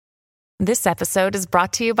This episode is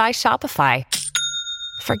brought to you by Shopify.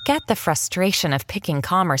 Forget the frustration of picking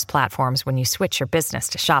commerce platforms when you switch your business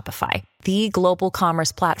to Shopify, the global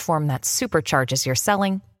commerce platform that supercharges your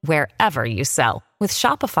selling wherever you sell. With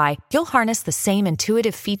Shopify, you'll harness the same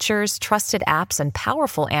intuitive features, trusted apps, and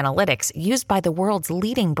powerful analytics used by the world's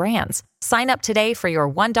leading brands. Sign up today for your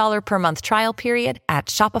 $1 per month trial period at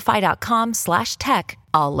shopify.com/tech,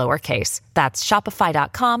 all lowercase. That's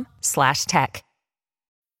shopify.com/tech.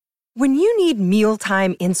 When you need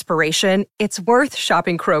mealtime inspiration, it's worth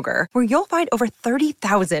shopping Kroger, where you'll find over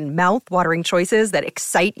 30,000 mouth-watering choices that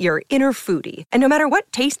excite your inner foodie. And no matter what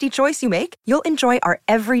tasty choice you make, you'll enjoy our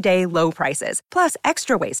everyday low prices, plus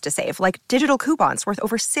extra ways to save, like digital coupons worth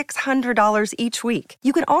over $600 each week.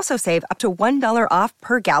 You can also save up to $1 off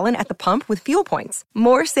per gallon at the pump with fuel points.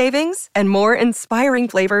 More savings and more inspiring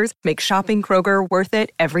flavors make shopping Kroger worth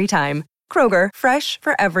it every time. Kroger, fresh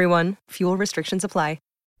for everyone. Fuel restrictions apply.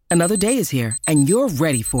 Another day is here, and you're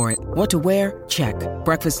ready for it. What to wear? Check.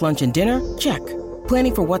 Breakfast, lunch, and dinner? Check.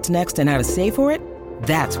 Planning for what's next and how to save for it?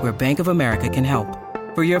 That's where Bank of America can help.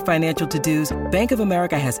 For your financial to-dos, Bank of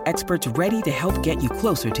America has experts ready to help get you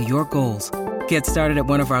closer to your goals. Get started at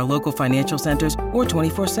one of our local financial centers or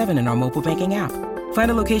 24/7 in our mobile banking app.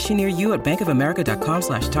 Find a location near you at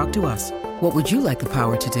bankofamerica.com/talktous. What would you like the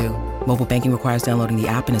power to do? Mobile banking requires downloading the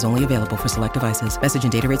app and is only available for select devices. Message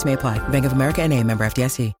and data rates may apply. Bank of America N.A., member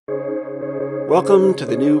FDIC. Welcome to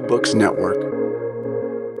the New Books Network.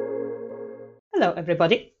 Hello,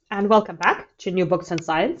 everybody, and welcome back to New Books and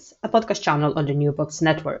Science, a podcast channel on the New Books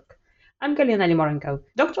Network. I'm Galina Limorenko,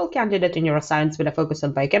 doctoral candidate in neuroscience with a focus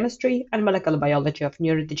on biochemistry and molecular biology of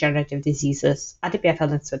neurodegenerative diseases at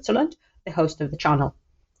EPFL in Switzerland, the host of the channel.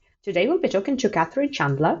 Today we'll be talking to Katherine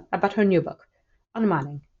Chandler about her new book,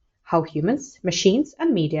 Unmanning: How Humans, Machines,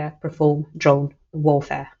 and Media Perform Drone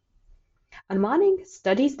Warfare. Unmanning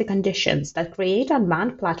studies the conditions that create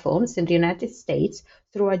unmanned platforms in the United States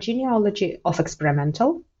through a genealogy of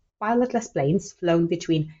experimental, pilotless planes flown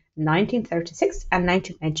between 1936 and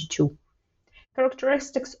 1992.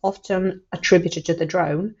 Characteristics often attributed to the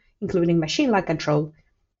drone, including machine-like control,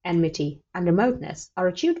 enmity, and remoteness, are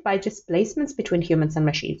achieved by displacements between humans and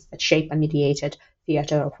machines that shape a mediated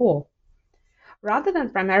theater of war. Rather than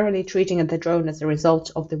primarily treating the drone as a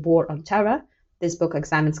result of the war on terror, this book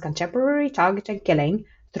examines contemporary targeted killing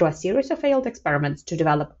through a series of failed experiments to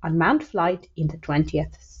develop unmanned flight in the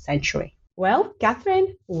 20th century. Well,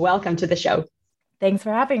 Katherine, welcome to the show. Thanks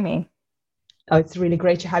for having me. Oh, it's really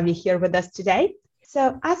great to have you here with us today.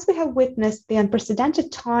 So, as we have witnessed the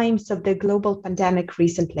unprecedented times of the global pandemic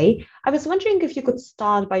recently, I was wondering if you could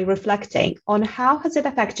start by reflecting on how has it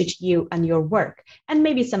affected you and your work, and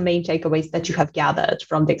maybe some main takeaways that you have gathered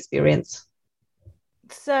from the experience.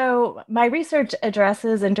 So my research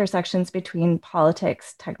addresses intersections between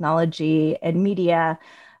politics, technology, and media.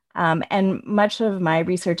 And much of my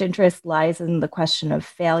research interest lies in the question of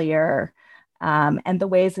failure and the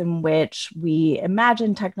ways in which we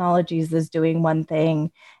imagine technologies as doing one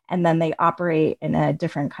thing, and then they operate in a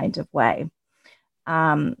different kind of way.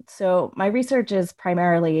 So my research is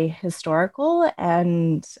primarily historical,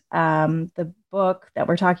 and the book that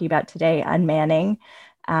we're talking about today, Unmanning,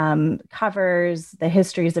 covers the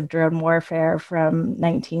histories of drone warfare from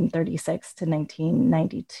 1936 to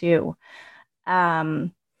 1992.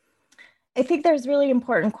 I think there's really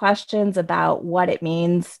important questions about what it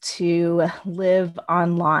means to live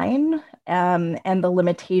online and the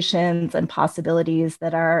limitations and possibilities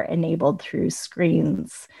that are enabled through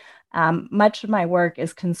screens. Much of my work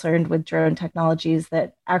is concerned with drone technologies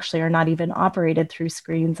that actually are not even operated through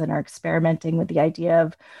screens and are experimenting with the idea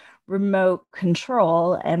of remote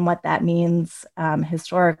control and what that means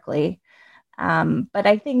historically. But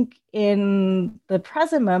I think in the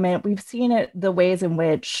present moment, we've seen the ways in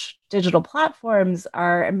which digital platforms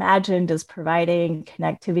are imagined as providing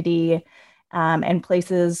connectivity and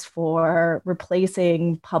places for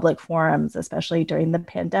replacing public forums, especially during the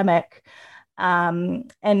pandemic.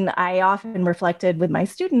 And I often reflected with my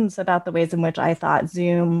students about the ways in which I thought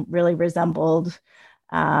Zoom really resembled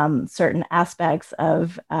certain aspects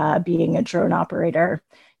of being a drone operator.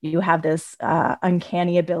 You have this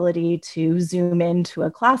uncanny ability to zoom into a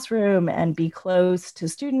classroom and be close to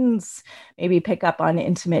students, maybe pick up on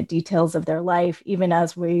intimate details of their life, even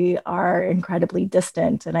as we are incredibly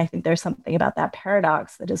distant. And I think there's something about that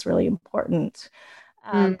paradox that is really important.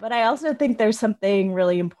 But I also think there's something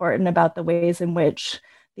really important about the ways in which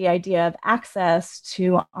the idea of access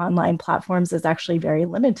to online platforms is actually very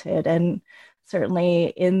limited. And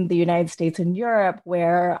certainly in the United States and Europe,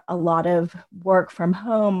 where a lot of work from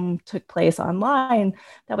home took place online,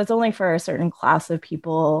 that was only for a certain class of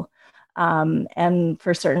people and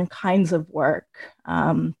for certain kinds of work.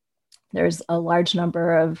 There's a large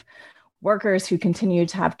number of workers who continue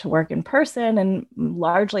to have to work in person, and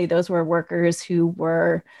largely those were workers who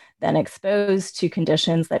were then exposed to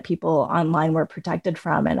conditions that people online were protected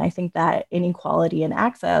from. And I think that inequality in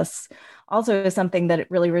access also is something that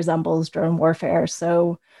it really resembles drone warfare.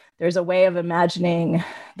 So there's a way of imagining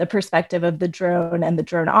the perspective of the drone and the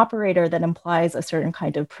drone operator that implies a certain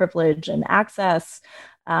kind of privilege and access.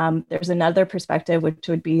 There's another perspective, which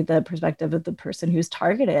would be the perspective of the person who's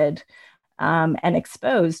targeted and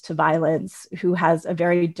exposed to violence, who has a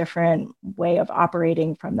very different way of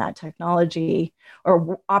operating from that technology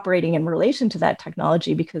or operating in relation to that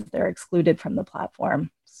technology because they're excluded from the platform.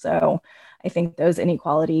 So I think those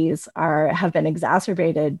inequalities have been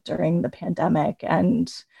exacerbated during the pandemic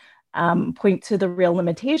and point to the real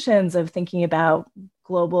limitations of thinking about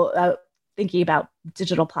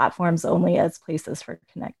digital platforms only as places for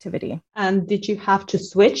connectivity. And did you have to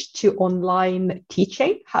switch to online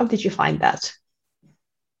teaching? How did you find that?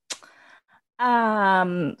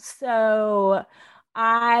 So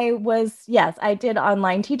I did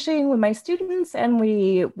online teaching with my students, and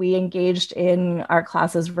we engaged in our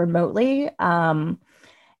classes remotely.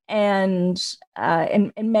 And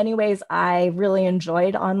in many ways, I really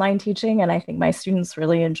enjoyed online teaching, and I think my students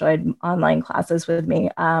really enjoyed online classes with me.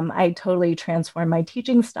 I totally transformed my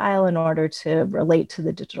teaching style in order to relate to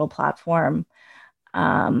the digital platform,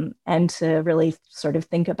 and to really sort of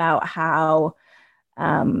think about how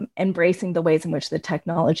embracing the ways in which the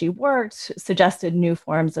technology worked suggested new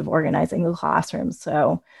forms of organizing the classroom.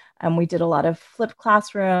 So we did a lot of flipped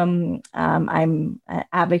classroom. I'm an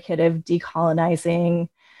advocate of decolonizing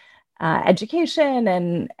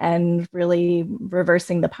education and really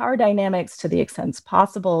reversing the power dynamics to the extent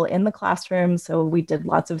possible in the classroom. So we did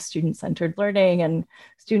lots of student-centered learning, and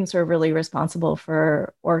students were really responsible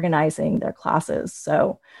for organizing their classes.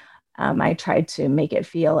 So I tried to make it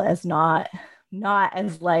feel as not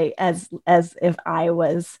as like as if I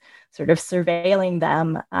was sort of surveilling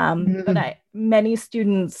them. But many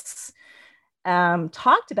students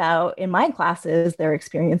talked about in my classes their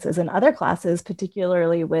experiences in other classes,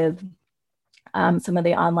 particularly with some of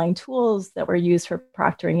the online tools that were used for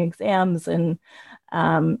proctoring exams, and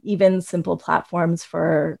even simple platforms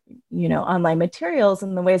for online materials,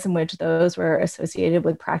 and the ways in which those were associated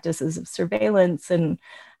with practices of surveillance, and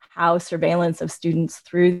how surveillance of students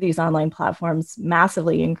through these online platforms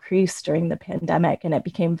massively increased during the pandemic. And it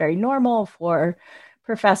became very normal for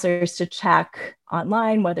professors to check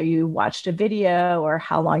online whether you watched a video or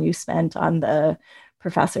how long you spent on the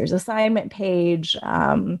professor's assignment page.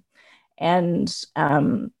 The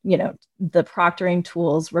proctoring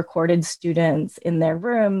tools recorded students in their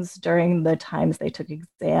rooms during the times they took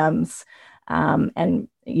exams.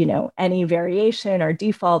 Any variation or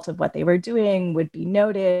default of what they were doing would be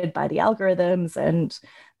noted by the algorithms, and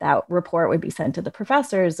that report would be sent to the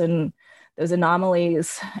professors. And those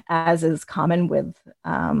anomalies, as is common with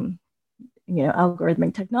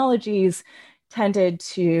algorithmic technologies, tended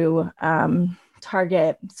to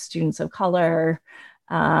target students of color,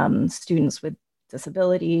 students with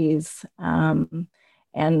disabilities, and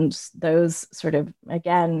those sort of,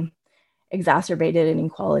 again, exacerbated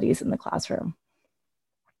inequalities in the classroom.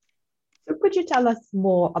 So could you tell us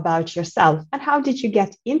more about yourself, and how did you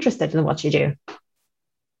get interested in what you do?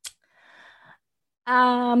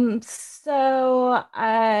 So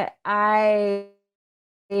I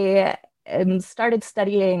started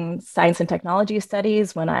studying science and technology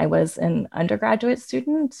studies when I was an undergraduate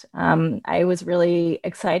student. I was really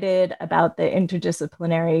excited about the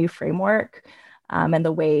interdisciplinary framework and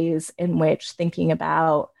the ways in which thinking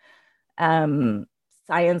about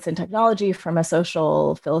science and technology from a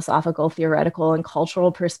social, philosophical, theoretical, and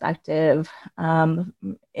cultural perspective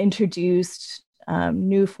introduced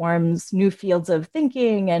new forms, new fields of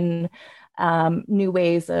thinking, and new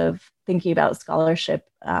ways of thinking about scholarship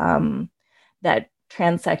that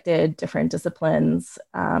transected different disciplines.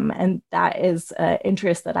 And that is an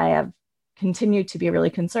interest that I have continued to be really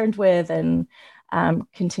concerned with, and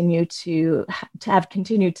continue to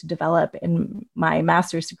continued to develop in my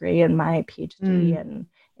master's degree and my PhD and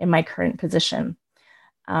in my current position.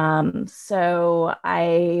 So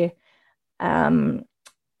I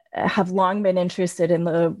have long been interested in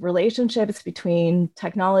the relationships between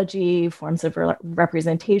technology, forms of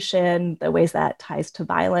representation, the ways that ties to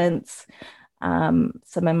violence.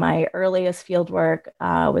 Some of my earliest fieldwork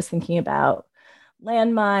was thinking about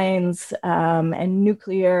landmines and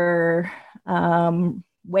nuclear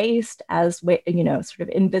waste as sort of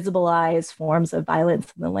invisibilized forms of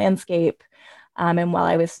violence in the landscape. And while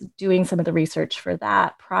I was doing some of the research for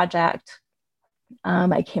that project,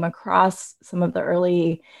 I came across some of the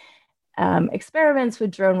early experiments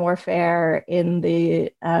with drone warfare in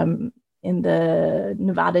the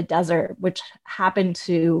Nevada desert, which happened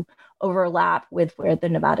to overlap with where the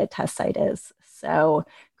Nevada test site is. So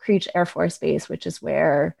Creech Air Force Base, which is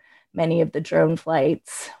where many of the drone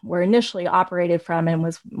flights were initially operated from and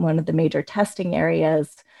was one of the major testing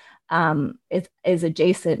areas, is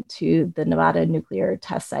adjacent to the Nevada nuclear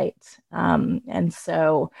test site. And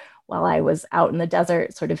so while I was out in the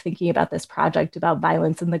desert, sort of thinking about this project about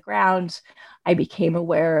violence in the ground, I became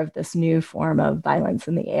aware of this new form of violence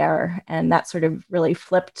in the air. And that sort of really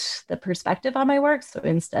flipped the perspective on my work. So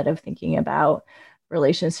instead of thinking about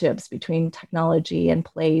relationships between technology and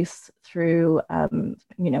place through,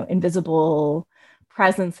 invisible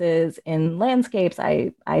presences in landscapes,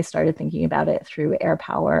 I started thinking about it through air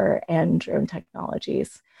power and drone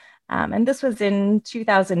technologies. And this was in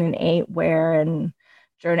 2008, where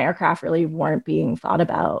drone aircraft really weren't being thought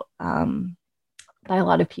about by a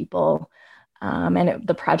lot of people.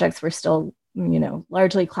 The projects were still,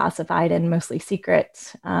 largely classified and mostly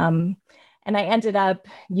secret. And I ended up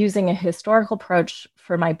using a historical approach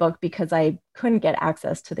for my book because I couldn't get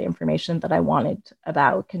access to the information that I wanted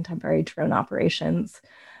about contemporary drone operations.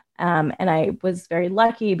 And I was very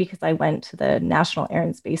lucky because I went to the National Air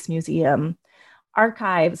and Space Museum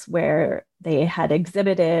archives, where they had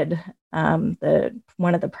exhibited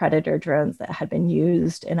one of the Predator drones that had been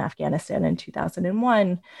used in Afghanistan in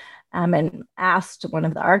 2001, and asked one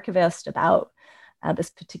of the archivists about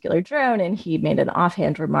this particular drone, and he made an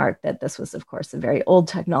offhand remark that this was, of course, a very old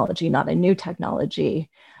technology, not a new technology,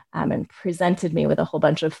 and presented me with a whole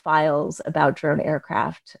bunch of files about drone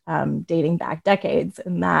aircraft dating back decades.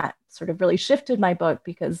 And that sort of really shifted my book,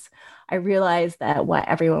 because I realized that what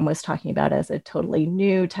everyone was talking about as a totally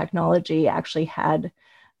new technology actually had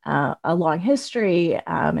a long history,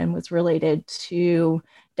 and was related to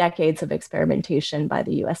decades of experimentation by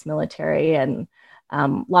the US military, and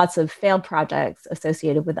lots of failed projects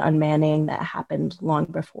associated with unmanning that happened long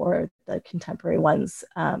before the contemporary ones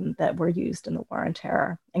that were used in the War on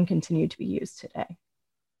Terror and continue to be used today.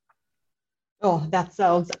 Oh, that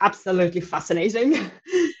sounds absolutely fascinating.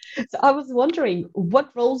 So I was wondering,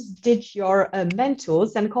 what roles did your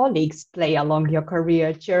mentors and colleagues play along your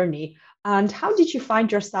career journey? And how did you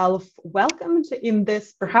find yourself welcomed in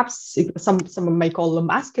this, perhaps some may call a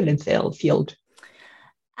masculine field?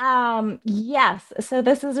 Yes. So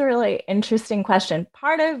this is a really interesting question.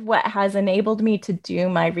 Part of what has enabled me to do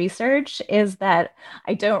my research is that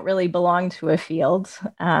I don't really belong to a field.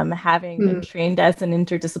 Having been trained as an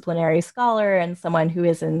interdisciplinary scholar and someone who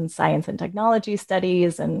is in science and technology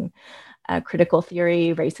studies and critical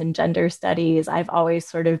theory, race and gender studies, I've always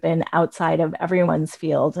sort of been outside of everyone's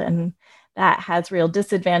field. And that has real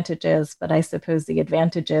disadvantages, but I suppose the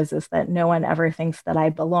advantages is that no one ever thinks that I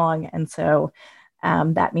belong. And so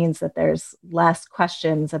that means that there's less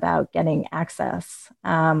questions about getting access.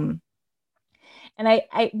 And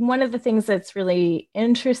one of the things that's really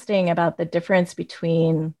interesting about the difference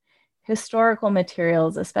between historical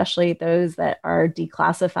materials, especially those that are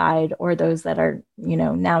declassified or those that are,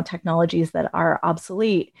 now technologies that are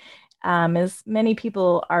obsolete, is many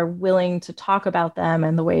people are willing to talk about them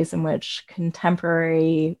and the ways in which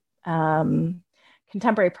contemporary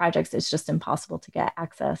projects, it's just impossible to get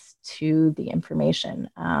access to the information.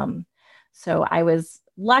 So I was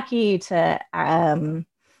lucky to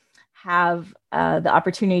have the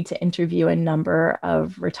opportunity to interview a number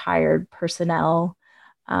of retired personnel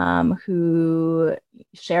who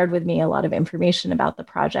shared with me a lot of information about the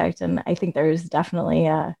project. And I think there's definitely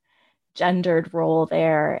a gendered role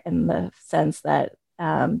there, in the sense that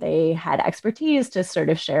they had expertise to sort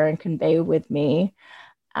of share and convey with me.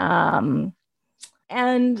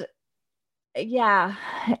 And yeah,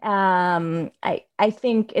 I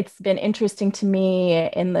think it's been interesting to me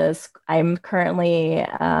in this. I'm currently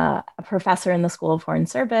a professor in the School of Foreign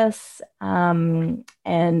Service, and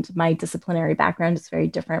my disciplinary background is very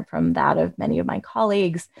different from that of many of my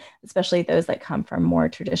colleagues, especially those that come from more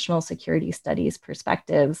traditional security studies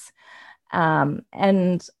perspectives.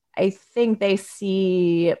 And I think they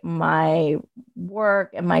see my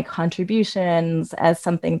work and my contributions as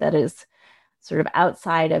something that is sort of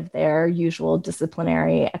outside of their usual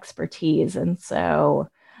disciplinary expertise. And so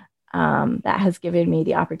that has given me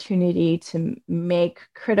the opportunity to make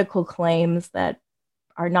critical claims that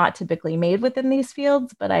are not typically made within these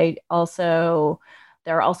fields, but they're also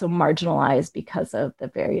marginalized because of the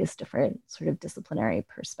various different sort of disciplinary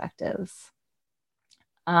perspectives.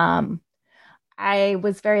 I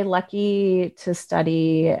was very lucky to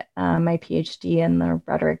study my PhD in the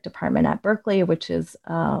rhetoric department at Berkeley, which is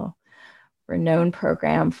renowned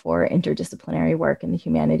program for interdisciplinary work in the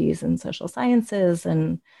humanities and social sciences.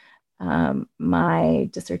 And my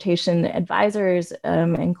dissertation advisors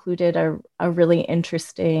included a really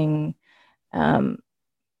interesting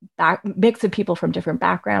mix of people from different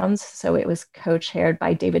backgrounds. So it was co-chaired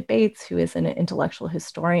by David Bates, who is an intellectual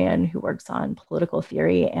historian who works on political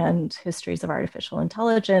theory and histories of artificial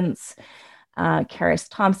intelligence. Karis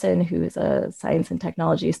Thompson, who is a science and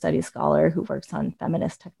technology studies scholar who works on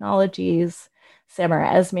feminist technologies. Samara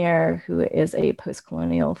Esmir, who is a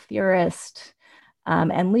post-colonial theorist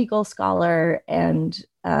and legal scholar. And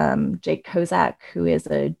Jake Kozak, who is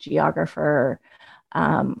a geographer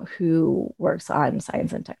who works on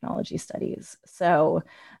science and technology studies. So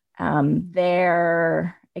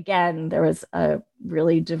there was a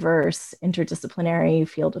really diverse interdisciplinary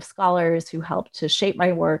field of scholars who helped to shape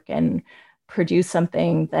my work and produce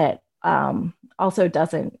something that also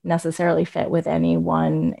doesn't necessarily fit with any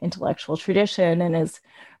one intellectual tradition and is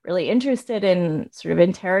really interested in sort of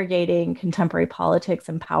interrogating contemporary politics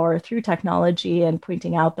and power through technology and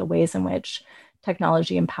pointing out the ways in which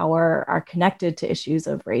technology and power are connected to issues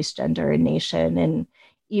of race, gender, and nation, and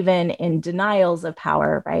even in denials of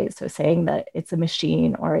power, right? So saying that it's a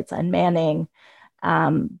machine or it's unmanning,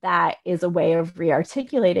 that is a way of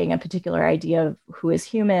re-articulating a particular idea of who is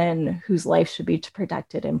human, whose life should be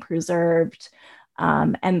protected and preserved,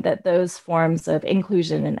 and that those forms of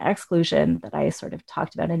inclusion and exclusion that I sort of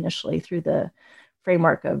talked about initially through the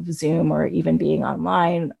framework of Zoom or even being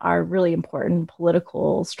online are really important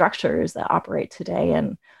political structures that operate today.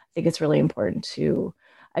 And I think it's really important to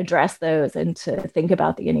address those and to think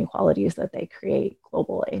about the inequalities that they create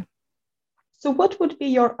globally. So what would be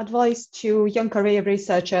your advice to young career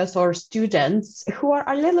researchers or students who are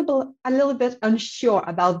a little bit unsure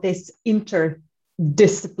about this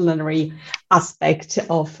interdisciplinary aspect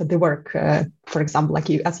of the work, for example,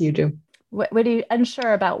 as you do? What are you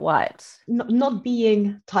unsure about? What? Not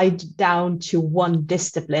being tied down to one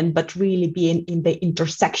discipline, but really being in the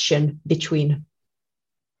intersection between.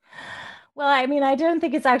 Well, I mean, I don't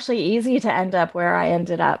think it's actually easy to end up where I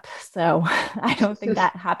ended up. So I don't think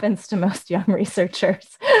that happens to most young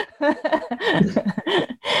researchers. It's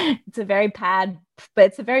a very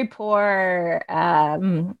poor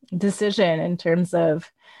decision in terms of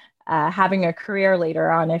having a career later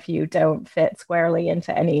on if you don't fit squarely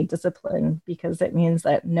into any discipline, because it means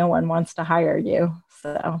that no one wants to hire you.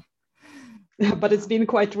 So, but it's been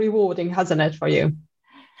quite rewarding, hasn't it, for you?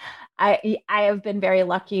 I have been very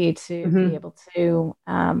lucky to be able to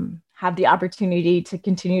have the opportunity to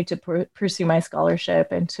continue to pursue my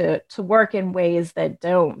scholarship and to work in ways that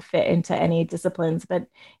don't fit into any disciplines. But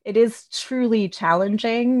it is truly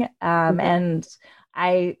challenging, and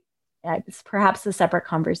it's perhaps a separate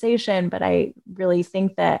conversation, but I really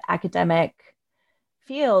think that academic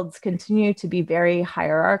fields continue to be very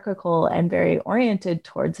hierarchical and very oriented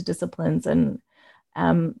towards disciplines. And,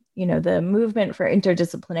 the movement for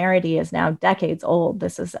interdisciplinarity is now decades old.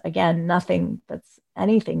 This is, again, nothing that's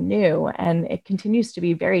anything new. And it continues to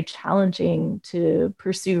be very challenging to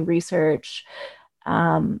pursue research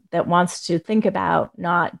that wants to think about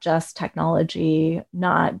not just technology,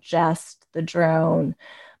 not just the drone,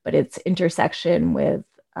 but its intersection with,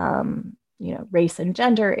 race and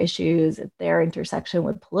gender issues, their intersection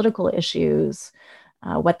with political issues,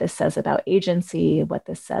 what this says about agency, what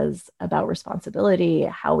this says about responsibility,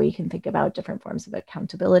 how we can think about different forms of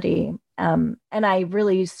accountability. And I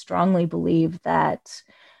really strongly believe that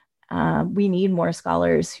we need more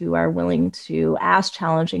scholars who are willing to ask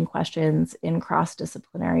challenging questions in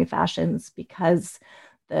cross-disciplinary fashions, because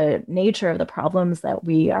the nature of the problems that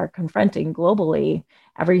we are confronting globally,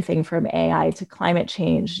 everything from AI to climate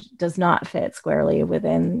change, does not fit squarely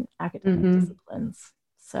within academic disciplines.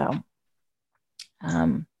 So,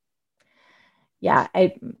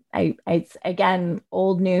 it's again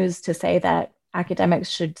old news to say that academics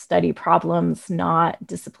should study problems, not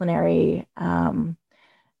disciplinary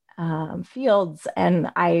fields,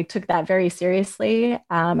 and I took that very seriously,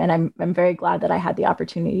 and I'm very glad that I had the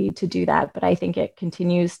opportunity to do that. But I think it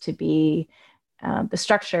continues to be the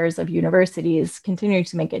structures of universities continue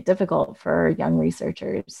to make it difficult for young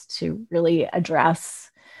researchers to really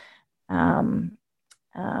address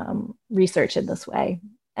research in this way.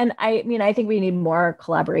 And I think we need more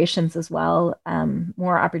collaborations as well,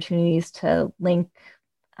 more opportunities to link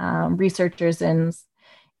researchers in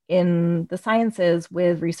the sciences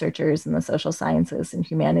with researchers in the social sciences and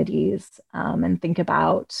humanities, and think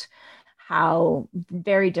about how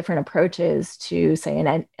very different approaches to, say,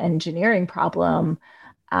 an engineering problem,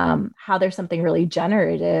 how there's something really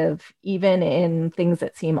generative, even in things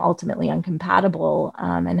that seem ultimately incompatible,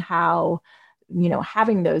 and how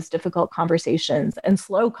having those difficult conversations and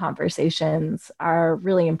slow conversations are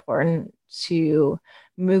really important to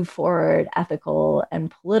move forward ethical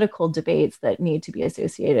and political debates that need to be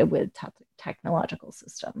associated with technological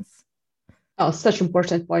systems. Oh, such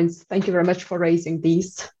important points. Thank you very much for raising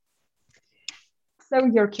these. So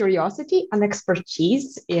your curiosity and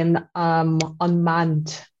expertise in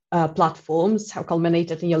unmanned platforms have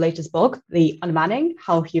culminated in your latest book, The Unmanning: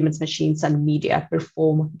 How Humans, Machines, and Media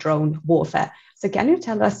Perform Drone Warfare. So can you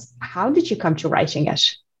tell us, how did you come to writing it?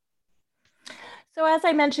 So as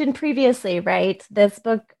I mentioned previously, right, this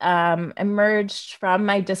book emerged from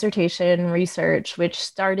my dissertation research, which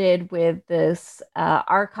started with this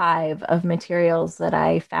archive of materials that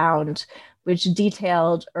I found, which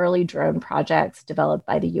detailed early drone projects developed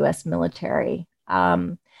by the US military.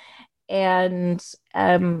 I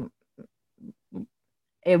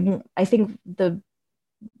think the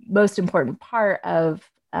most important part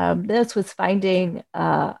of this was finding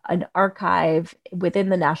an archive within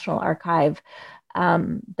the National Archive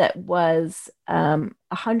that was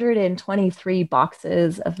 123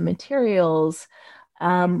 boxes of materials.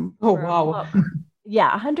 Oh, wow.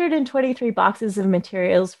 Yeah, 123 boxes of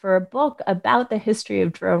materials for a book about the history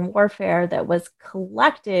of drone warfare that was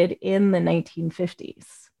collected in the 1950s.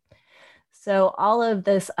 So all of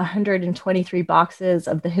this 123 boxes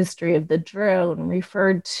of the history of the drone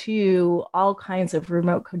referred to all kinds of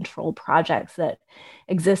remote control projects that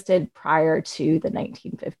existed prior to the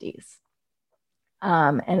 1950s.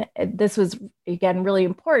 And this was, again, really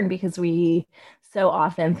important because we so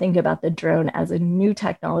often think about the drone as a new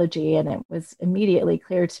technology. And it was immediately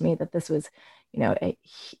clear to me that this was, there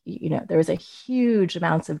was a huge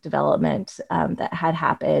amounts of development that had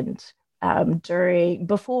happened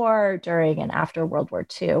before, during, and after World War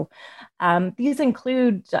II. These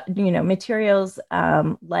include, materials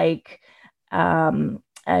like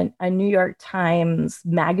a New York Times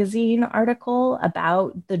Magazine article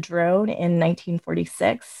about the drone in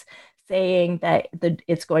 1946, saying that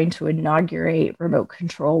it's going to inaugurate remote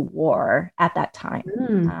control war at that time.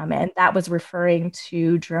 And that was referring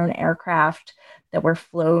to drone aircraft that were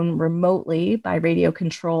flown remotely by radio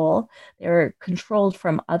control. They were controlled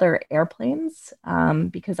from other airplanes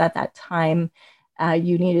because at that time,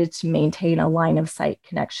 you needed to maintain a line of sight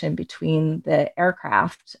connection between the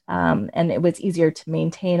aircraft. And it was easier to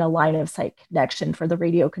maintain a line of sight connection for the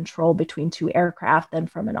radio control between two aircraft than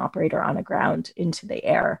from an operator on the ground into the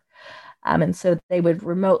air. And so they would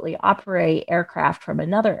remotely operate aircraft from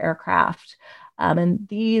another aircraft. And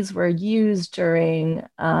these were used during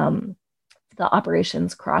the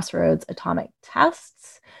Operations Crossroads atomic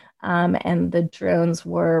tests. And the drones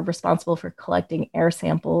were responsible for collecting air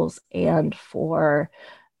samples and for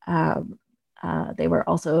they were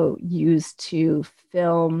also used to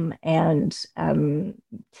film and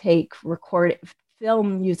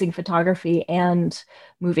film using photography and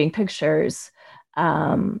moving pictures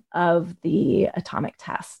of the atomic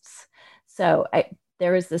tests. So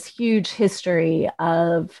there is this huge history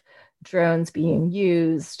of drones being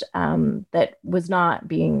used that was not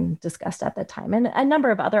being discussed at the time. And a number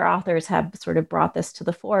of other authors have sort of brought this to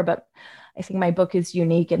the fore, but I think my book is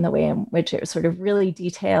unique in the way in which it sort of really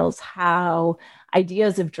details how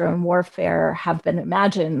ideas of drone warfare have been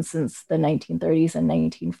imagined since the 1930s and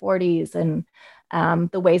 1940s, and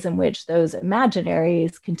the ways in which those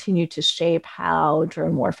imaginaries continue to shape how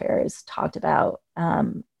drone warfare is talked about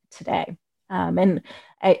today. And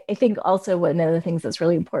I think also one of the things that's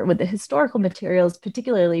really important with the historical materials,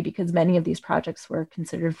 particularly because many of these projects were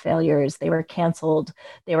considered failures, they were canceled,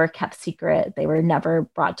 they were kept secret, they were never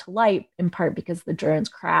brought to light, in part because the drones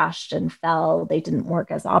crashed and fell, they didn't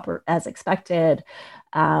work as expected.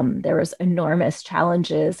 There was enormous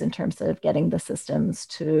challenges in terms of getting the systems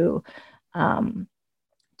to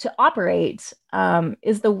operate,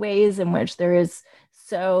 is the ways in which there is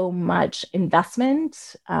so much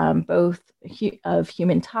investment, both of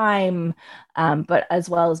human time, but as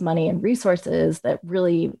well as money and resources that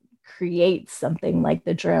really creates something like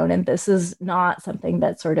the drone. And this is not something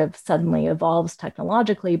that sort of suddenly evolves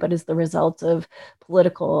technologically, but is the result of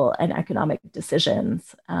political and economic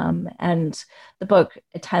decisions. And the book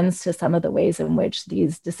attends to some of the ways in which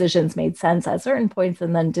these decisions made sense at certain points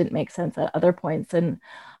and then didn't make sense at other points. And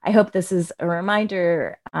I hope this is a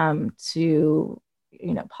reminder to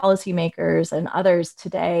policymakers and others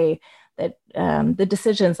today that the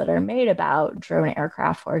decisions that are made about drone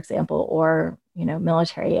aircraft, for example, or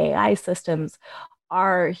military AI systems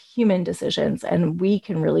are human decisions, and we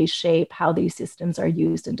can really shape how these systems are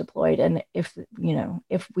used and deployed. And if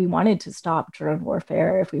we wanted to stop drone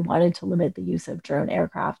warfare, if we wanted to limit the use of drone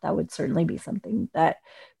aircraft, that would certainly be something that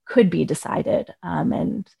could be decided.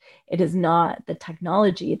 And it is not the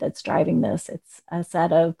technology that's driving this. It's a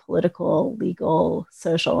set of political, legal,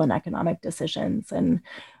 social, and economic decisions. And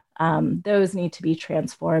those need to be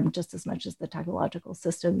transformed just as much as the technological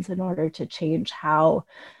systems in order to change how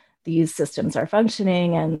these systems are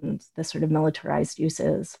functioning and the sort of militarized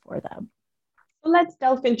uses for them. Let's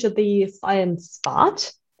delve into the science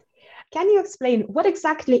part. Can you explain what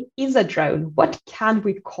exactly is a drone? What can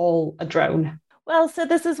we call a drone? Well, so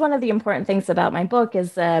this is one of the important things about my book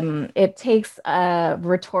is it takes a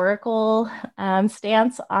rhetorical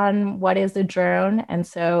stance on what is a drone. And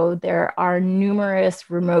so there are numerous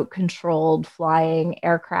remote-controlled flying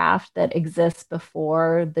aircraft that exist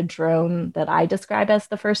before the drone that I describe as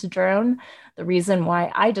the first drone. The reason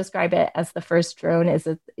why I describe it as the first drone is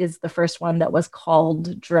it is the first one that was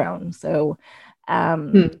called drone. So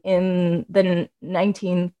in the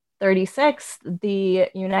 1936, the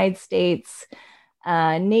United States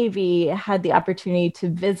Navy had the opportunity to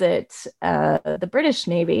visit the British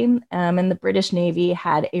Navy, and the British Navy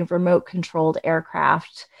had a remote-controlled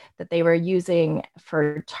aircraft that they were using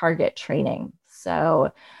for target training.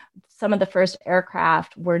 So some of the first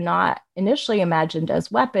aircraft were not initially imagined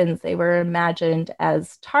as weapons. They were imagined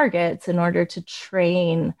as targets in order to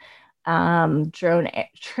train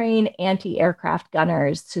anti-aircraft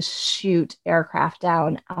gunners to shoot aircraft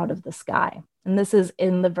down out of the sky. And this is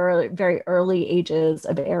in the very, very early ages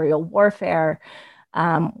of aerial warfare,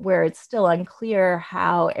 where it's still unclear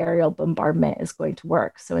how aerial bombardment is going to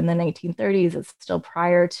work. So in the 1930s, it's still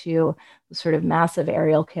prior to the sort of massive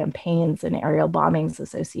aerial campaigns and aerial bombings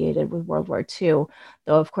associated with World War II,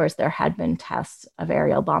 though, of course, there had been tests of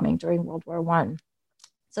aerial bombing during World War I.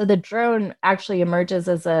 So the drone actually emerges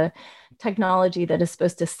as a technology that is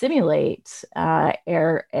supposed to simulate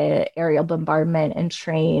aerial bombardment and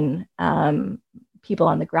train people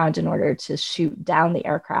on the ground in order to shoot down the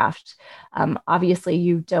aircraft. Obviously,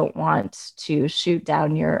 you don't want to shoot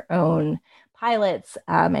down your own pilots,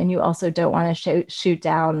 and you also don't want to shoot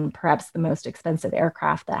down perhaps the most expensive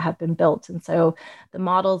aircraft that have been built. And so the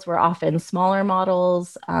models were often smaller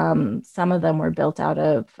models. Some of them were built out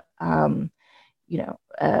of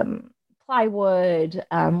plywood,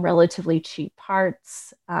 relatively cheap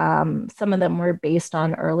parts. Some of them were based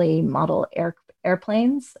on early model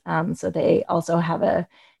airplanes. So they also have a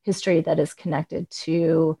history that is connected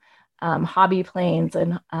to hobby planes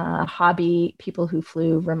and hobby people who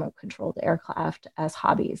flew remote controlled aircraft as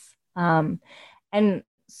hobbies. And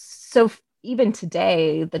so even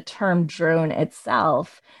today, the term drone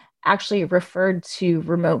itself actually referred to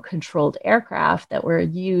remote controlled aircraft that were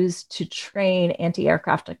used to train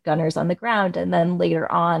anti-aircraft gunners on the ground. And then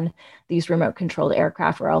later on, these remote controlled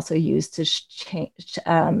aircraft were also used to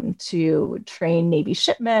train Navy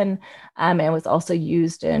shipmen, and was also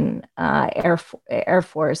used in Air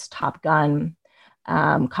Force Top Gun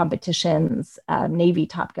competitions, Navy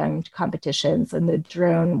Top Gun competitions, and the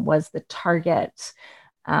drone was the target.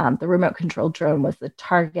 The remote controlled drone was the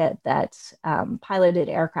target that piloted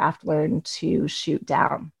aircraft learned to shoot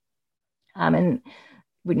down. And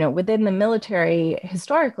within the military,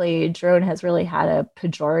 historically, drone has really had a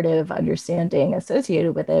pejorative understanding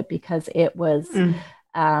associated with it because it was it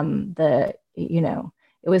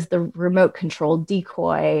was the remote controlled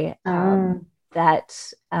decoy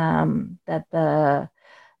that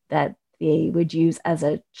they would use as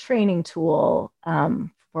a training tool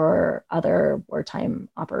for other wartime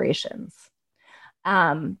operations.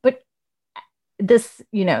 But this,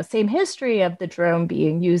 same history of the drone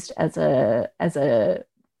being used as a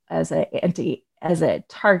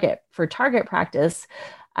target for target practice,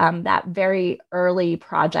 that very early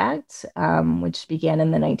project, which began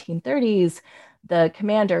in the 1930s, the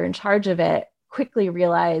commander in charge of it quickly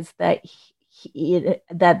realized that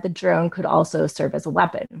that the drone could also serve as a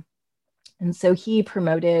weapon. And so he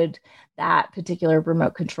promoted that particular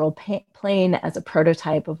remote control plane as a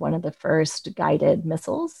prototype of one of the first guided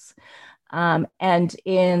missiles. And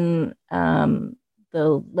in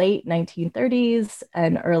the late 1930s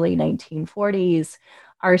and early 1940s,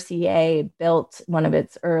 RCA built one of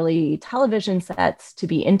its early television sets to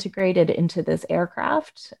be integrated into this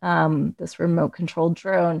aircraft, this remote controlled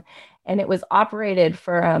drone. And it was operated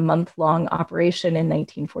for a month-long operation in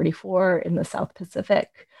 1944 in the South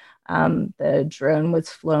Pacific. The drone was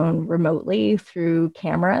flown remotely through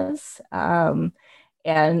cameras and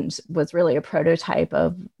was really a prototype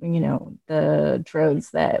of, the drones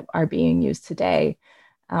that are being used today.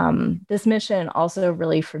 This mission also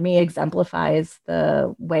really, for me, exemplifies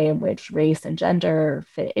the way in which race and gender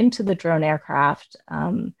fit into the drone aircraft.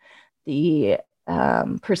 The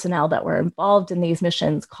personnel that were involved in these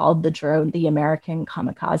missions called the drone the American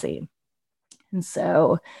kamikaze. And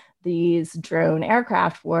so these drone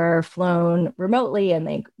aircraft were flown remotely, and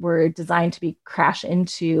they were designed to crash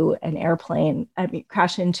into an airplane,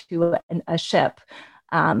 crash into a ship.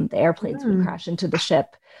 The airplanes would crash into the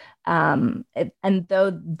ship. And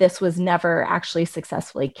though this was never actually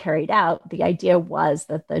successfully carried out, the idea was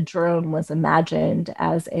that the drone was imagined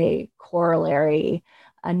as a corollary,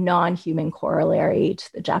 a non-human corollary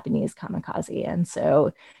to the Japanese kamikaze. And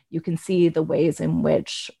so you can see the ways in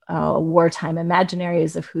which wartime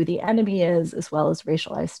imaginaries of who the enemy is, as well as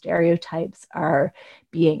racialized stereotypes, are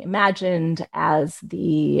being imagined as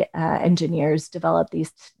the engineers develop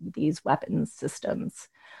these weapons systems.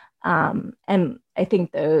 And I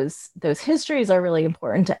think those histories are really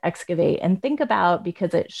important to excavate and think about,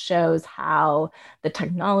 because it shows how the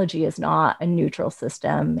technology is not a neutral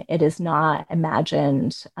system. It is not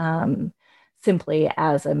imagined simply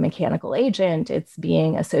as a mechanical agent. It's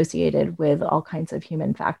being associated with all kinds of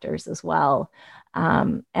human factors as well.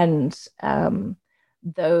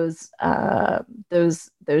 Those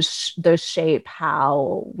shape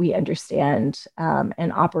how we understand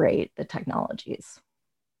and operate the technologies.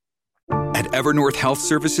 At Evernorth Health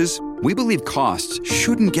Services, we believe costs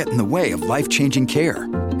shouldn't get in the way of life-changing care,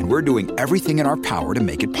 and we're doing everything in our power to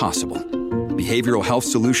make it possible. Behavioral health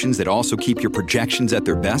solutions that also keep your projections at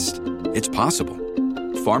their best? It's possible.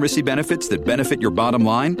 Pharmacy benefits that benefit your bottom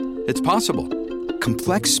line? It's possible.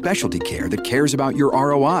 Complex specialty care that cares about your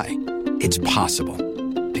ROI? It's possible.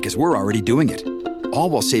 Because we're already doing it. All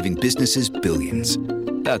while saving businesses billions.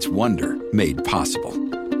 That's Wonder made possible.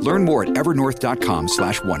 Learn more at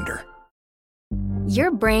evernorth.com/wonder.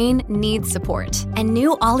 Your brain needs support, and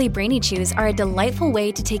new Ollie Brainy Chews are a delightful way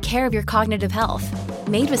to take care of your cognitive health.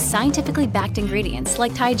 Made with scientifically backed ingredients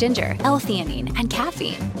like Thai ginger, L-theanine, and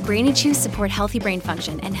caffeine, Brainy Chews support healthy brain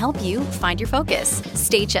function and help you find your focus,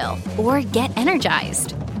 stay chill, or get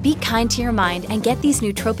energized. Be kind to your mind and get these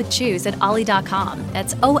nootropic chews at ollie.com.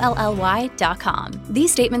 That's OLLY.com.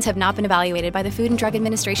 These statements have not been evaluated by the Food and Drug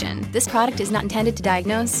Administration. This product is not intended to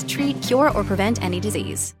diagnose, treat, cure, or prevent any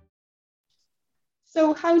disease.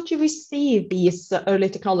 So how do we see these early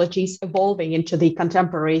technologies evolving into the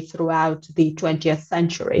contemporary throughout the 20th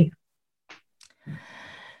century?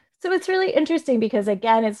 So it's really interesting because,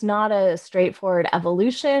 again, it's not a straightforward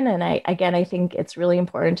evolution. And I think it's really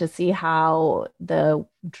important to see how the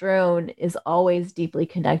drone is always deeply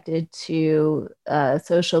connected to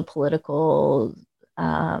social, political,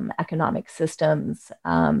 economic systems,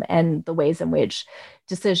 and the ways in which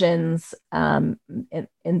decisions in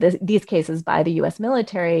these cases by the U.S.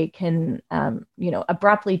 military can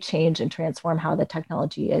abruptly change and transform how the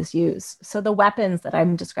technology is used. So the weapons that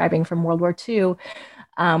I'm describing from World War II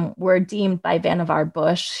were deemed by Vannevar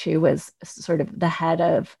Bush, who was sort of the head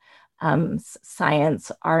of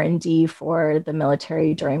science R&D for the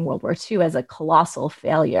military during World War II, as a colossal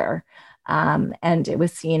failure. And it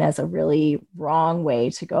was seen as a really wrong way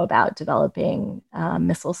to go about developing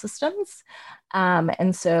missile systems.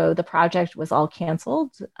 And so the project was all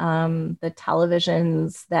canceled. The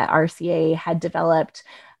televisions that RCA had developed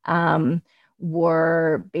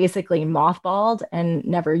were basically mothballed and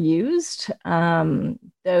never used.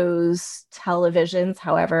 Those televisions,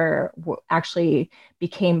 however, actually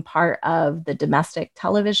became part of the domestic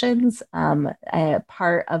televisions,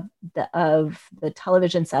 part of the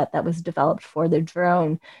television set that was developed for the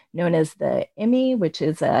drone, known as the IMI, which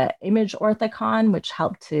is a image orthicon, which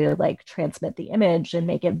helped to transmit the image and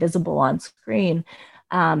make it visible on screen.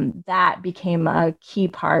 That became a key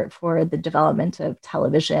part for the development of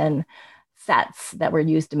television sets that were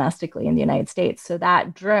used domestically in the United States. So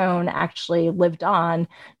that drone actually lived on,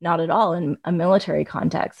 not at all in a military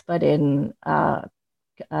context, but in a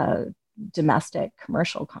domestic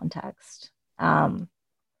commercial context. The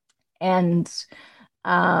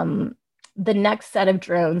next set of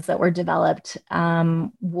drones that were developed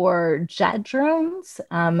were jet drones,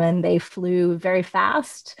 and they flew very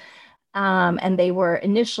fast. And they were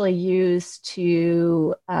initially used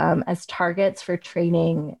to as targets for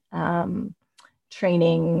training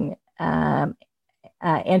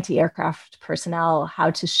anti-aircraft personnel how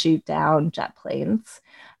to shoot down jet planes.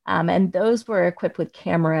 And those were equipped with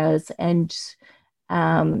cameras and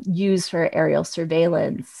used for aerial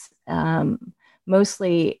surveillance,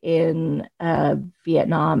 mostly in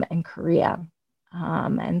Vietnam and Korea.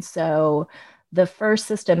 And so the first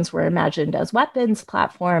systems were imagined as weapons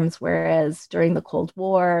platforms, whereas during the Cold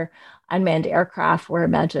War, unmanned aircraft were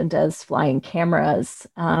imagined as flying cameras.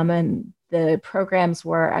 And the programs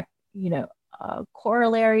were, a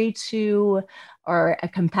corollary to or a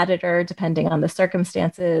competitor, depending on the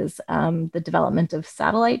circumstances, the development of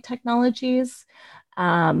satellite technologies.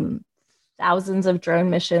 thousands of drone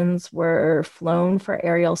missions were flown for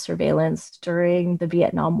aerial surveillance during the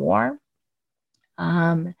Vietnam War.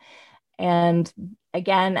 And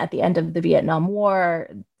again, at the end of the Vietnam War,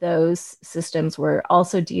 those systems were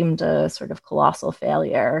also deemed a sort of colossal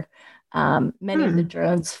failure. Many of the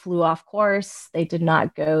drones flew off course. They did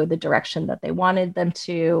not go the direction that they wanted them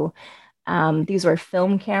to. These were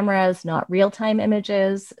film cameras, not real-time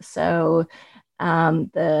images. So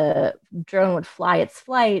the drone would fly its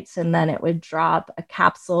flights, and then it would drop a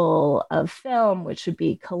capsule of film, which would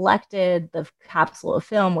be collected. The capsule of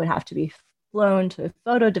film would have to be flown to a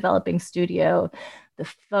photo developing studio. The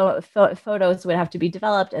photos would have to be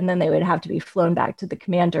developed, and then they would have to be flown back to the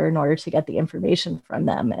commander in order to get the information from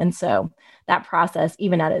them. And so that process,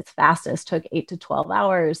 even at its fastest, took 8 to 12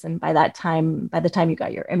 hours. And by the time you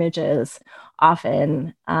got your images,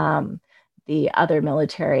 often the other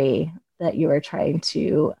military that you were trying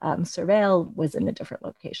to surveil was in a different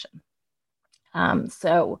location.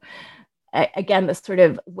 Again, the sort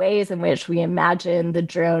of ways in which we imagine the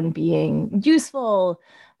drone being useful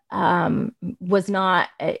was not,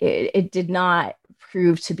 it did not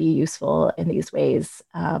prove to be useful in these ways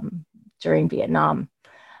during Vietnam.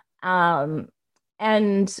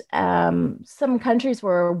 And some countries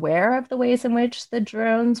were aware of the ways in which the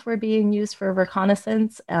drones were being used for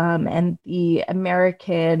reconnaissance, and the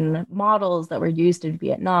American models that were used in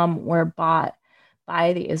Vietnam were bought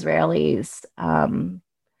by the Israelis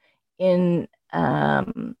in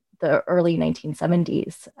the early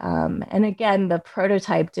 1970s. And again, the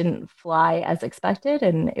prototype didn't fly as expected,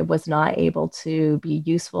 and it was not able to be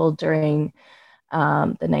useful during the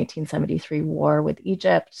 1973 war with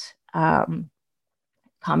Egypt,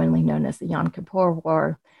 commonly known as the Yom Kippur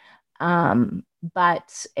War.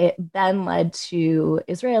 But it then led to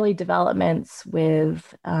Israeli developments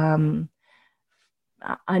with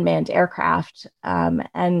unmanned aircraft.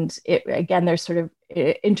 And again, there's sort of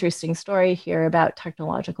an interesting story here about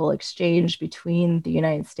technological exchange between the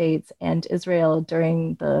United States and Israel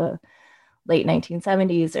during the late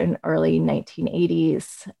 1970s and early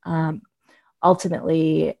 1980s.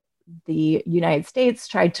 Ultimately, the United States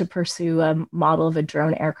tried to pursue a model of a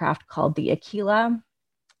drone aircraft called the Aquila,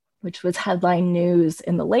 which was headline news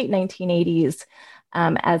in the late 1980s.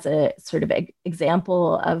 As a sort of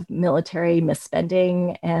example of military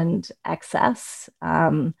misspending and excess.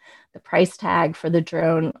 The price tag for the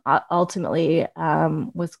drone ultimately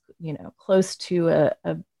was, close to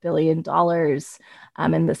 $1 billion,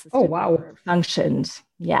 and the system functioned.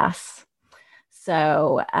 Yes.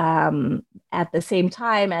 So at the same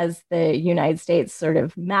time as the United States sort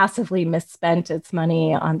of massively misspent its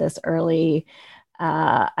money on this early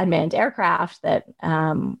unmanned aircraft that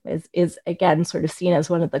is again sort of seen as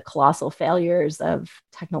one of the colossal failures of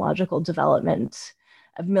technological development,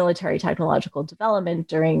 of military technological development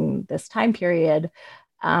during this time period.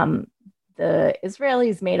 The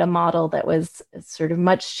Israelis made a model that was sort of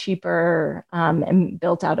much cheaper and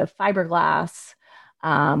built out of fiberglass,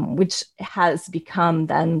 which has become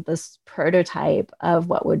then this prototype of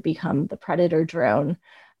what would become the Predator drone.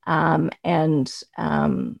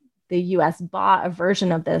 The US bought a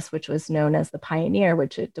version of this, which was known as the Pioneer,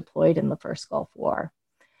 which it deployed in the first Gulf War.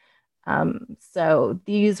 So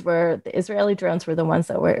the Israeli drones were the ones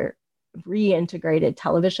that were reintegrated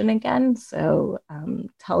television again. So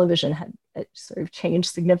television had sort of changed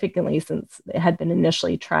significantly since it had been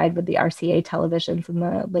initially tried with the RCA televisions in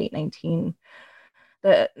the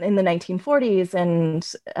in the 1940s. And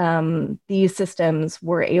these systems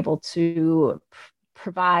were able to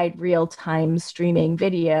provide real-time streaming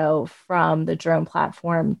video from the drone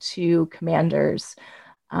platform to commanders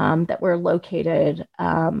that were located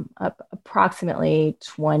approximately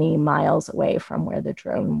 20 miles away from where the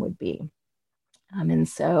drone would be. And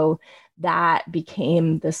so that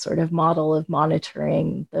became this sort of model of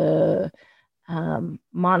monitoring the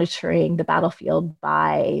battlefield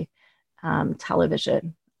by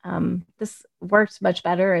television. This worked much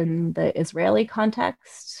better in the Israeli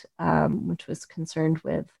context, which was concerned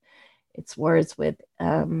with its wars with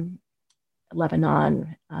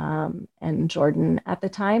Lebanon and Jordan at the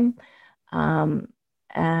time.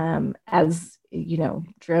 As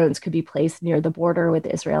drones could be placed near the border with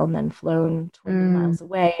Israel and then flown 20 miles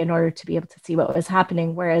away in order to be able to see what was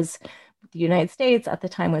happening. Whereas the United States at the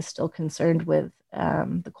time was still concerned with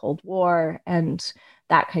the Cold War, and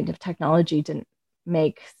that kind of technology didn't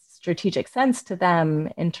make strategic sense to them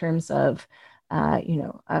in terms of,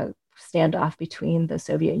 a standoff between the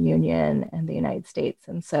Soviet Union and the United States.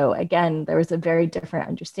 And so, again, there was a very different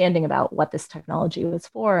understanding about what this technology was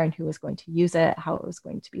for and who was going to use it, how it was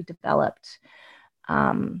going to be developed.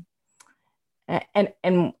 And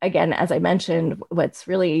And again, as I mentioned, what's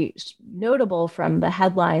really notable from the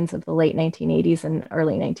headlines of the late 1980s and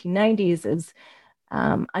early 1990s is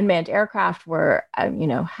unmanned aircraft were,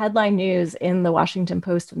 headline news in the Washington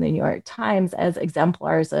Post and the New York Times as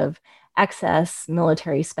exemplars of excess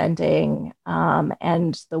military spending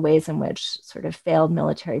and the ways in which sort of failed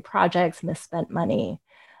military projects misspent money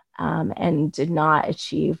and did not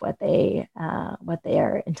achieve what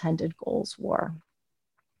their intended goals were.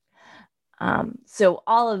 So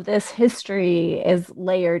all of this history is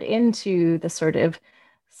layered into the sort of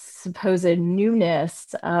supposed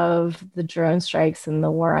newness of the drone strikes and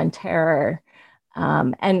the war on terror.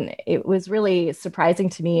 And it was really surprising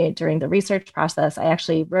to me during the research process. I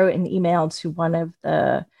actually wrote an email to one of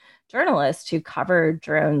the journalists who covered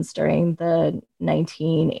drones during the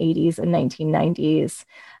 1980s and 1990s.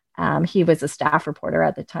 He was a staff reporter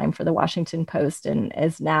at the time for the Washington Post and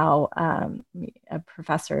is now a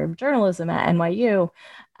professor of journalism at NYU.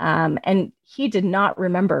 And he did not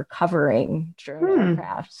remember covering drone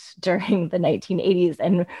aircraft during the 1980s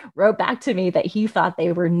and wrote back to me that he thought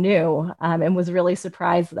they were new and was really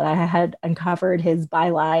surprised that I had uncovered his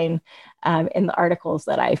byline in the articles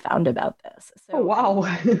that I found about this. So, oh,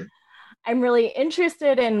 wow. I'm really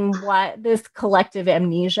interested in what this collective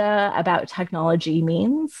amnesia about technology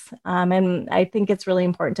means. And I think it's really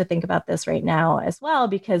important to think about this right now as well,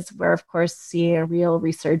 because we're, of course, seeing a real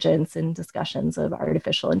resurgence in discussions of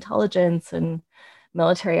artificial intelligence and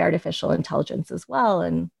military artificial intelligence as well.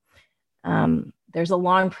 And there's a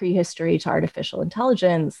long prehistory to artificial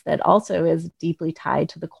intelligence that also is deeply tied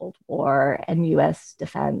to the Cold War and US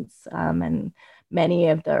defense. And many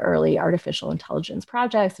of the early artificial intelligence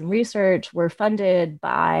projects and research were funded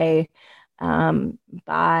by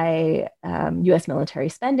US military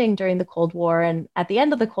spending during the Cold War. And at the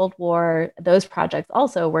end of the Cold War, those projects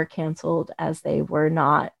also were canceled as they were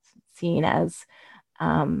not seen as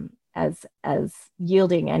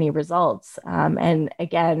yielding any results. And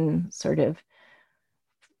again, sort of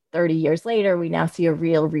 30 years later, we now see a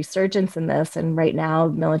real resurgence in this. And right now,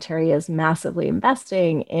 the military is massively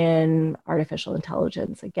investing in artificial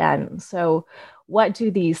intelligence again. So what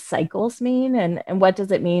do these cycles mean? And what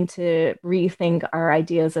does it mean to rethink our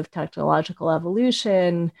ideas of technological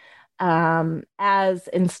evolution as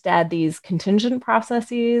instead these contingent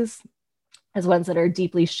processes, as ones that are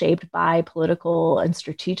deeply shaped by political and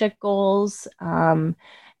strategic goals,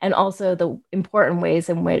 and also the important ways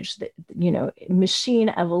in which machine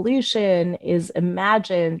evolution is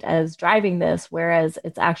imagined as driving this, whereas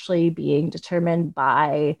it's actually being determined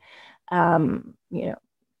by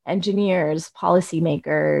engineers,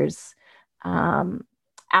 policymakers,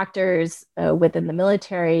 actors within the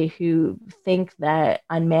military who think that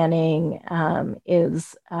unmanning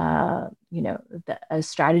is a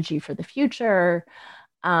strategy for the future,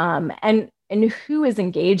 and who is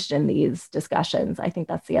engaged in these discussions. I think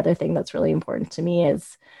that's the other thing that's really important to me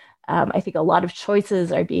is I think a lot of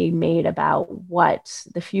choices are being made about what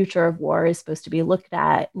the future of war is supposed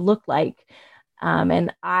to look like.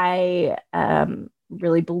 And I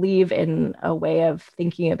really believe in a way of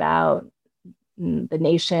thinking about the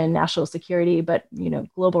nation, national security, but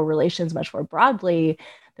global relations much more broadly,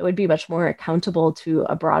 that would be much more accountable to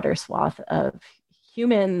a broader swath of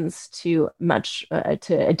humans, to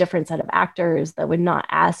a different set of actors that would not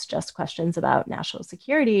ask just questions about national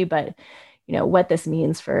security, but what this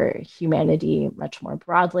means for humanity much more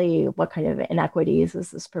broadly. What kind of inequities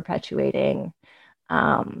is this perpetuating?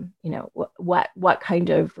 What kind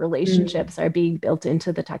of relationships are being built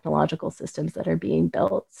into the technological systems that are being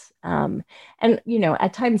built, and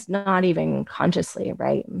at times not even consciously,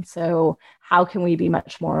 right? And so how can we be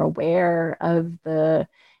much more aware of the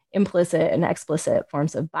implicit and explicit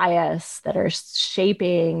forms of bias that are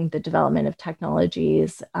shaping the development of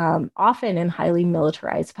technologies, often in highly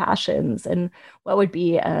militarized fashions, and what would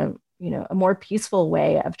be a more peaceful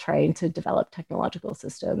way of trying to develop technological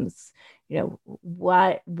systems?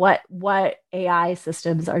 What AI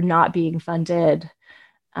systems are not being funded?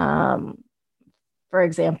 For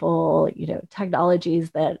example,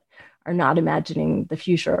 technologies that are not imagining the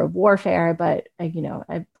future of warfare, but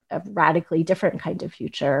a radically different kind of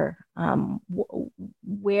future.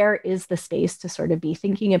 Where is the space to sort of be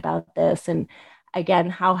thinking about this? And again,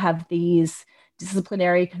 how have these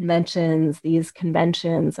disciplinary conventions, these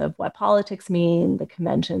conventions of what politics mean, the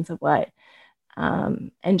conventions of what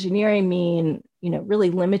engineering mean, really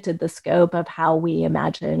limited the scope of how we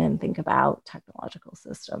imagine and think about technological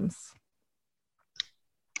systems.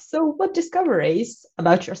 So what discoveries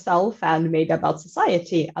about yourself and maybe about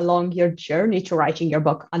society along your journey to writing your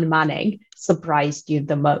book Unmanning surprised you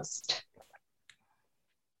the most?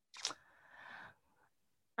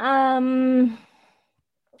 Um,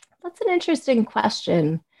 that's an interesting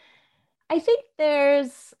question. I think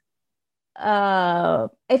there's a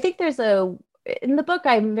in the book,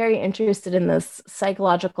 I'm very interested in this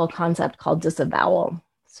psychological concept called disavowal.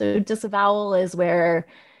 So disavowal is where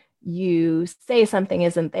you say something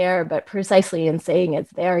isn't there, but precisely in saying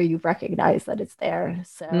it's there, you recognize that it's there.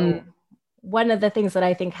 So one of the things that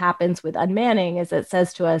I think happens with unmanning is it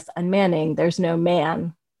says to us, unmanning, there's no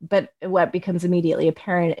man. But what becomes immediately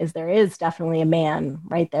apparent is there is definitely a man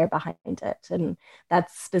right there behind it. And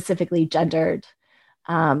that's specifically gendered,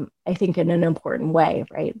 I think, in an important way,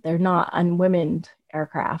 right? They're not unwomened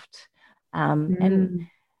aircraft. And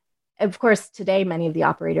of course, today, many of the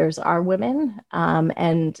operators are women.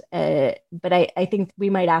 But I think we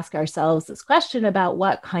might ask ourselves this question about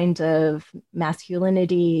what kind of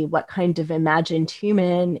masculinity, what kind of imagined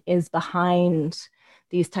human is behind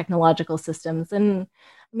these technological systems. And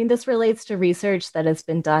I mean, this relates to research that has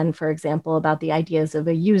been done, for example, about the ideas of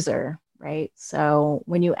a user, right? So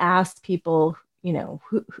when you ask people,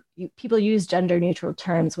 people use gender neutral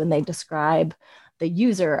terms when they describe the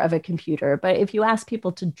user of a computer. But if you ask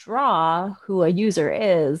people to draw who a user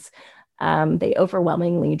is, they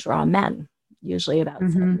overwhelmingly draw men, usually about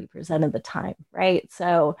 70% of the time, right?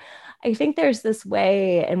 So I think there's this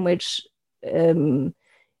way in which,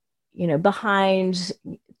 behind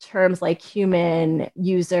terms like human,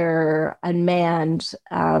 user, unmanned,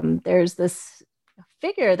 there's this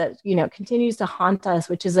figure that, continues to haunt us,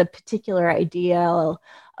 which is a particular ideal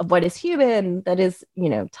of what is human that is,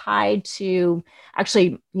 tied to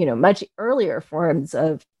actually, much earlier forms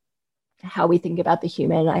of how we think about the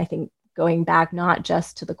human. I think going back not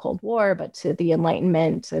just to the Cold War, but to the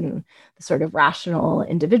Enlightenment and the sort of rational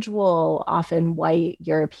individual, often white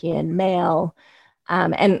European male,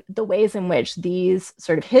 and the ways in which these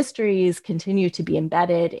sort of histories continue to be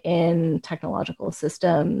embedded in technological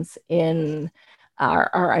systems, in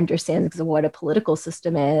our understandings of what a political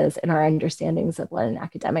system is, and our understandings of what an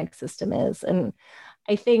academic system is. And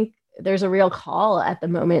I think there's a real call at the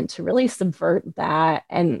moment to really subvert that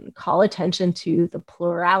and call attention to the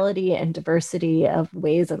plurality and diversity of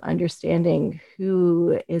ways of understanding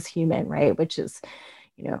who is human, right? Which is,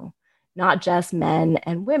 not just men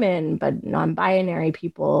and women, but non-binary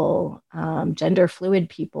people, gender fluid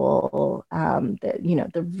people,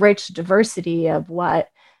 the rich diversity of what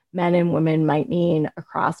men and women might mean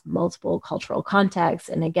across multiple cultural contexts.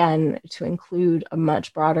 And again, to include a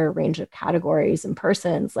much broader range of categories and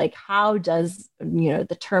persons, like how does,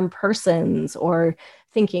 the term persons or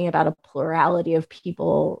thinking about a plurality of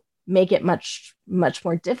people make it much, much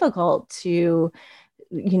more difficult to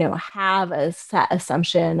have a set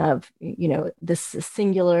assumption of, this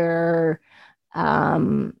singular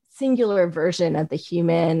version of the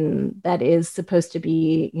human that is supposed to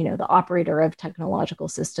be, the operator of technological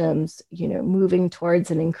systems, moving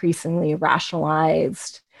towards an increasingly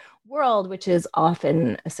rationalized world, which is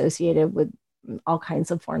often associated with all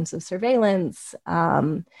kinds of forms of surveillance,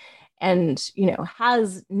 and,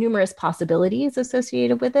 has numerous possibilities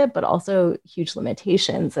associated with it, but also huge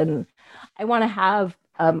limitations. And I want to have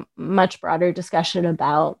a much broader discussion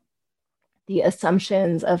about the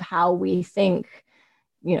assumptions of how we think,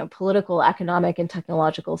 political, economic, and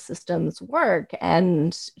technological systems work,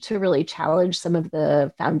 and to really challenge some of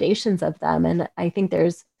the foundations of them. And I think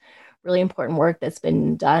there's really important work that's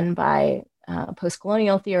been done by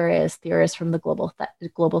post-colonial theorists from the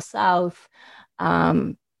global South,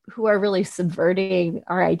 who are really subverting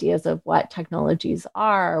our ideas of what technologies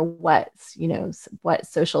are, what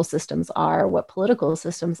social systems are, what political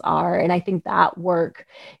systems are. And I think that work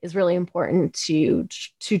is really important to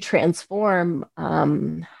transform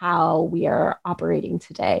how we are operating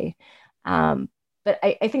today. But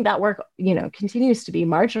I think that work, continues to be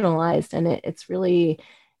marginalized, and it's really,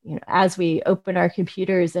 as we open our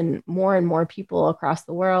computers and more people across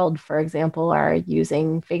the world, for example, are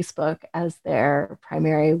using Facebook as their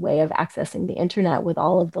primary way of accessing the internet with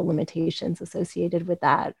all of the limitations associated with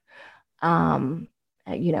that.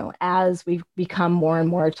 As we've become more and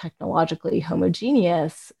more technologically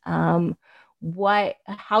homogeneous, how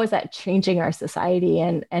is that changing our society,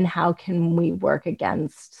 and how can we work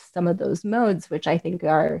against some of those modes, which I think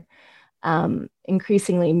are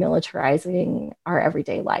increasingly militarizing our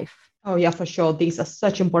everyday life? Oh, yeah, for sure. These are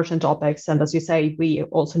such important topics. And as you say, we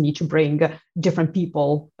also need to bring different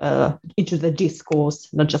people into the discourse,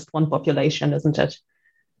 not just one population, isn't it?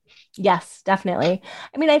 Yes, definitely.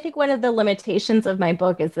 I mean, I think one of the limitations of my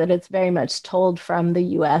book is that it's very much told from the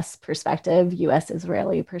US perspective,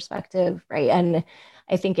 US-Israeli perspective, right? And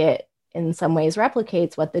I think it in some ways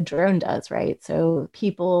replicates what the drone does, right? So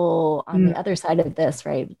people on the other side of this,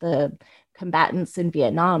 right, the combatants in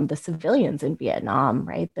Vietnam, the civilians in Vietnam,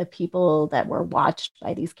 right? The people that were watched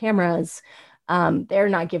by these cameras, they're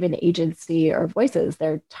not given agency or voices,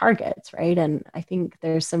 they're targets, right? And I think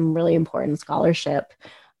there's some really important scholarship.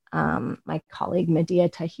 My colleague Medea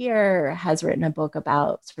Tahir has written a book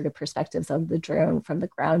about sort of perspectives of the drone from the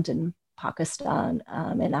ground in Pakistan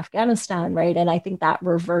and Afghanistan, right? And I think that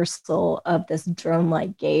reversal of this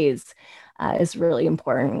drone-like gaze is really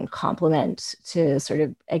important complement to sort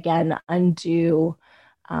of, again, undo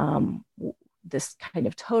this kind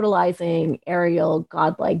of totalizing aerial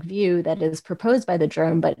godlike view that is proposed by the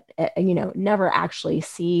drone, but never actually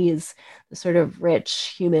sees the sort of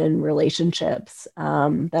rich human relationships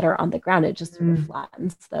that are on the ground. It just sort of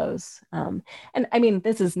flattens those. And I mean,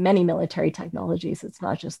 this is many military technologies. It's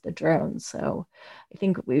not just the drones. So I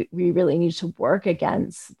think we really need to work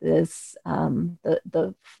against this,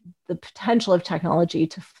 the potential of technology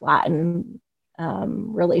to flatten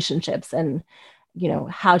relationships, and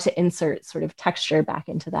how to insert sort of texture back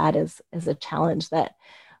into that is a challenge that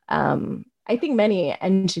I think many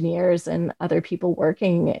engineers and other people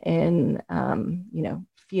working in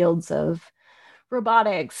fields of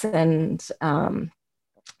robotics and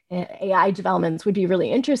AI developments would be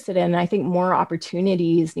really interested in. I think more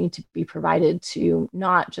opportunities need to be provided to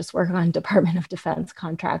not just work on Department of Defense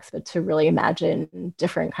contracts, but to really imagine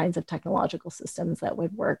different kinds of technological systems that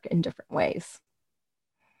would work in different ways.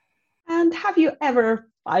 And have you ever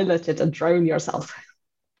piloted a drone yourself?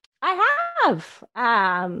 I have.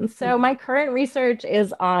 So my current research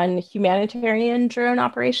is on humanitarian drone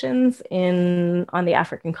operations on the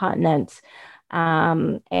African continent.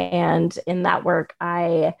 And in that work,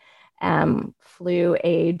 I flew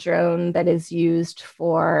a drone that is used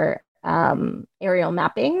for aerial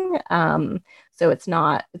mapping. So it's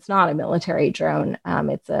not a military drone.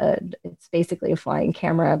 It's basically a flying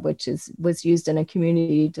camera, which was used in a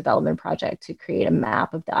community development project to create a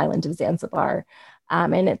map of the island of Zanzibar.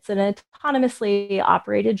 And it's an autonomously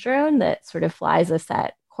operated drone that sort of flies a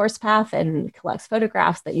set course path and collects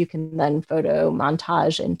photographs that you can then photo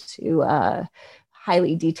montage into a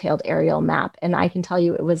highly detailed aerial map. And I can tell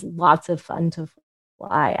you, it was lots of fun to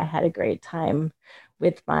fly. I had a great time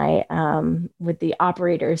with the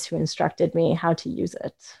operators who instructed me how to use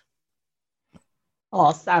it.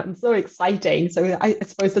 Oh, sounds so exciting. So I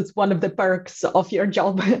suppose it's one of the perks of your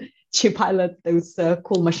job to pilot those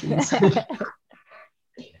cool machines.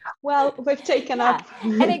 Well, we've taken up.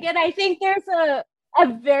 And again, I think there's a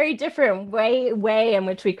very different way in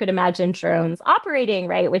which we could imagine drones operating,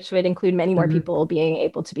 right? Which would include many more people being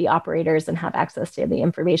able to be operators and have access to the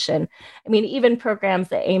information. I mean, even programs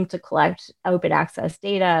that aim to collect open access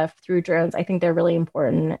data through drones, I think they're really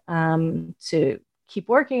important to keep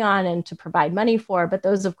working on and to provide money for. But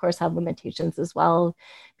those, of course, have limitations as well,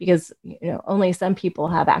 because only some people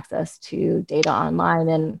have access to data online,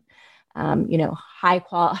 and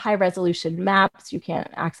high resolution maps you can't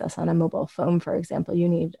access on a mobile phone, for example. You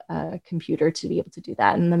need a computer to be able to do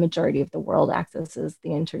that. And the majority of the world accesses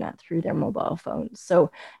the internet through their mobile phones.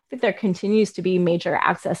 So I think there continues to be major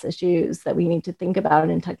access issues that we need to think about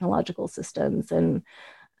in technological systems, and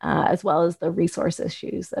as well as the resource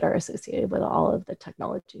issues that are associated with all of the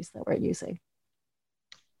technologies that we're using.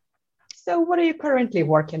 So what are you currently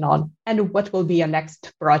working on, and what will be your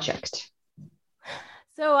next project?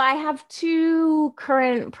 So I have two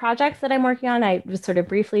current projects that I'm working on. I just sort of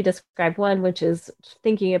briefly described one, which is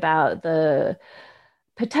thinking about the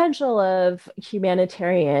potential of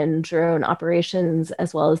humanitarian drone operations,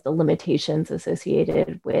 as well as the limitations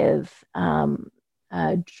associated with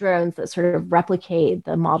drones that sort of replicate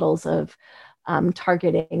the models of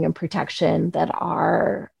targeting and protection that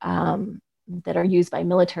are used by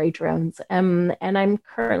military drones. And I'm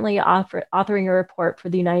currently authoring a report for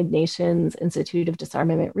the United Nations Institute of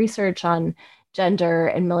Disarmament Research on gender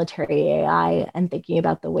and military AI, and thinking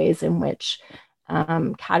about the ways in which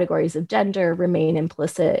categories of gender remain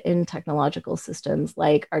implicit in technological systems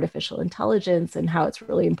like artificial intelligence, and how it's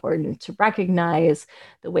really important to recognize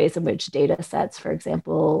the ways in which data sets, for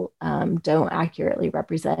example, don't accurately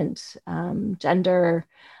represent gender,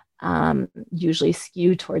 usually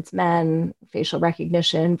skew towards men. Facial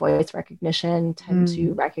recognition, voice recognition tend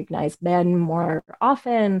to recognize men more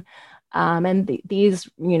often. And these,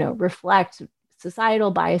 reflect societal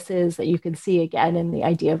biases that you can see again in the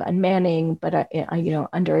idea of unmanning, but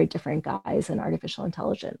under a different guise in artificial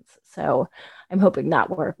intelligence. So I'm hoping that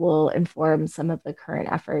work will inform some of the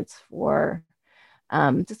current efforts for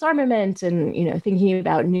disarmament, and thinking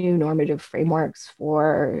about new normative frameworks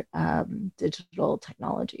for digital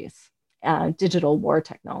technologies, digital war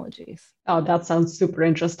technologies. Oh, that sounds super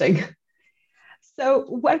interesting. So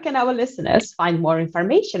where can our listeners find more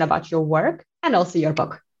information about your work and also your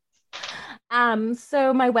book?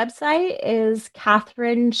 So my website is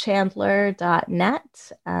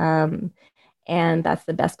catherinechandler.net. And that's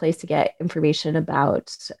the best place to get information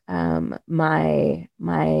about my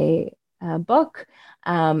book.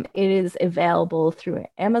 It is available through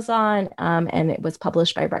Amazon, and it was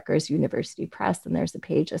published by Rutgers University Press, and there's a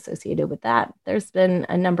page associated with that. There's been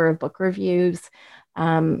a number of book reviews.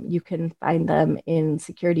 You can find them in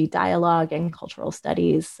Security Dialogue and Cultural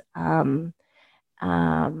Studies.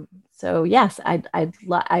 So yes,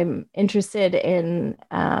 I'm interested in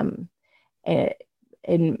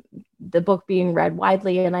the book being read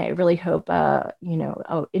widely, and I really hope an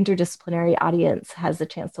interdisciplinary audience has a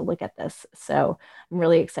chance to look at this. So I'm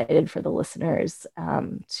really excited for the listeners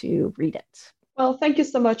to read it. Well, thank you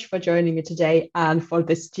so much for joining me today and for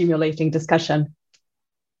this stimulating discussion.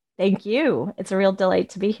 Thank you. It's a real delight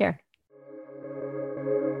to be here.